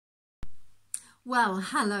Well,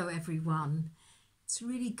 hello everyone. It's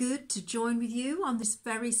really good to join with you on this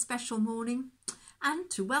very special morning and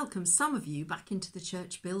to welcome some of you back into the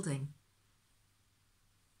church building,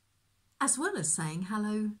 as well as saying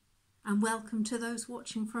hello and welcome to those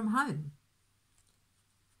watching from home.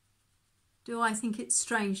 Do I think it's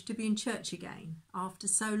strange to be in church again after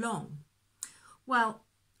so long? Well,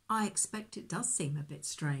 I expect it does seem a bit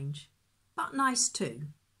strange, but nice too,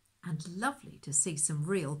 and lovely to see some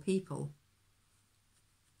real people.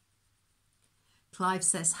 Clive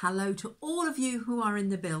says hello to all of you who are in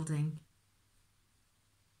the building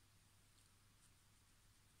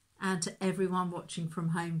and to everyone watching from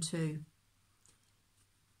home too.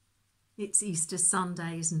 It's Easter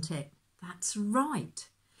Sunday, isn't it? That's right.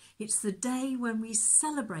 It's the day when we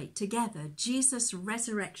celebrate together Jesus'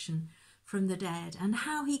 resurrection from the dead and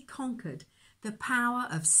how he conquered the power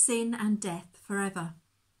of sin and death forever.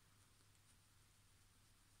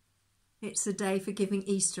 It's a day for giving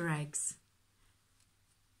Easter eggs.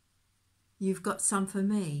 You've got some for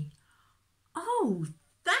me. Oh,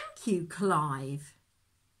 thank you, Clive.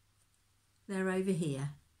 They're over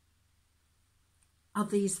here. Are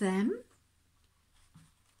these them?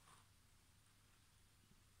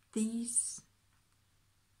 These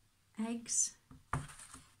eggs?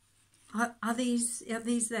 Are these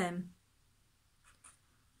them?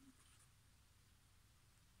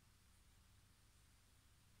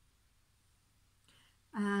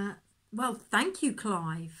 Well, thank you,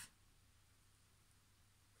 Clive.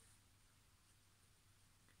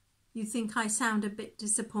 You think I sound a bit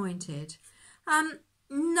disappointed?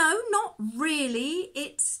 No, not really.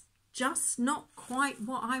 It's just not quite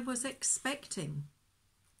what I was expecting.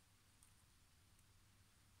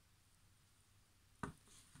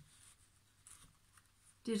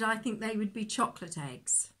 Did I think they would be chocolate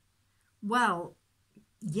eggs? Well,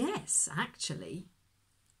 yes, actually.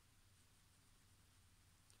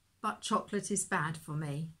 But chocolate is bad for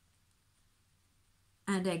me.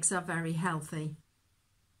 And eggs are very healthy.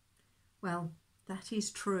 Well, that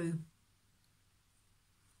is true.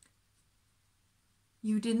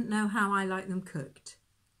 You didn't know how I like them cooked,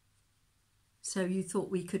 so you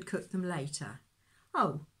thought we could cook them later.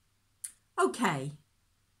 Oh, okay.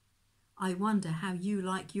 I wonder how you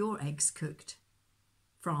like your eggs cooked.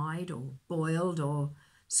 Fried or boiled or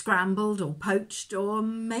scrambled or poached or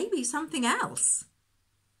maybe something else.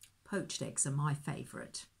 Poached eggs are my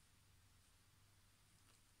favourite.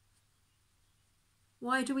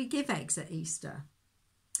 Why do we give eggs at Easter?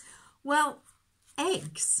 Well,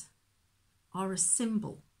 eggs are a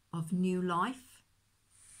symbol of new life.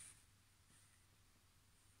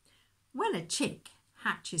 When a chick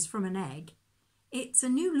hatches from an egg, it's a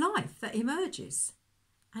new life that emerges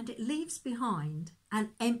and it leaves behind an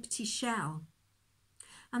empty shell.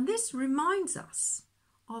 And this reminds us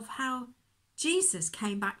of how Jesus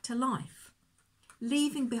came back to life,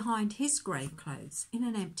 leaving behind his grave clothes in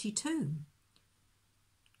an empty tomb.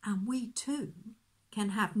 And we too can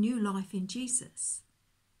have new life in Jesus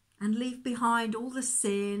and leave behind all the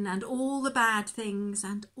sin and all the bad things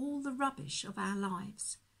and all the rubbish of our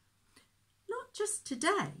lives. Not just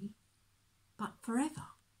today, but forever.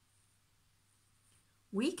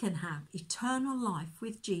 We can have eternal life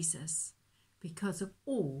with Jesus because of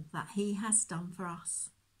all that he has done for us.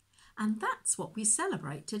 And that's what we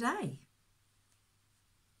celebrate today.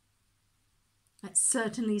 It's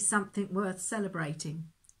certainly something worth celebrating.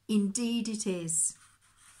 Indeed it is.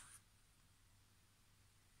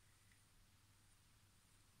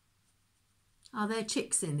 Are there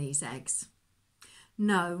chicks in these eggs?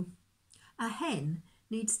 No. A hen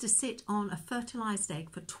needs to sit on a fertilised egg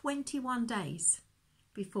for 21 days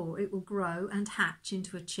before it will grow and hatch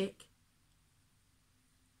into a chick.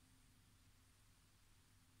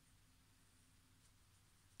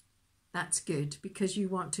 That's good because you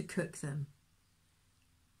want to cook them.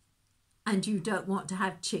 And you don't want to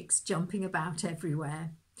have chicks jumping about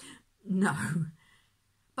everywhere. No.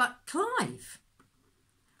 But Clive,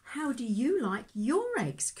 how do you like your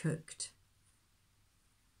eggs cooked?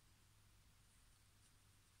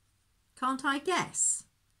 Can't I guess?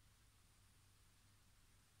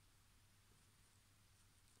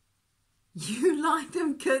 You like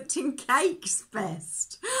them cooked in cakes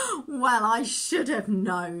best. Well, I should have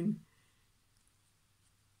known.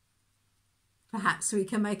 Perhaps we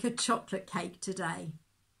can make a chocolate cake today.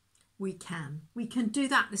 We can. We can do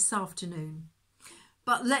that this afternoon.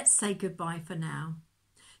 But let's say goodbye for now.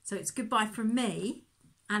 So it's goodbye from me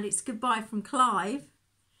and it's goodbye from Clive.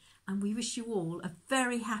 And we wish you all a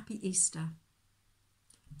very happy Easter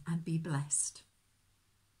and be blessed.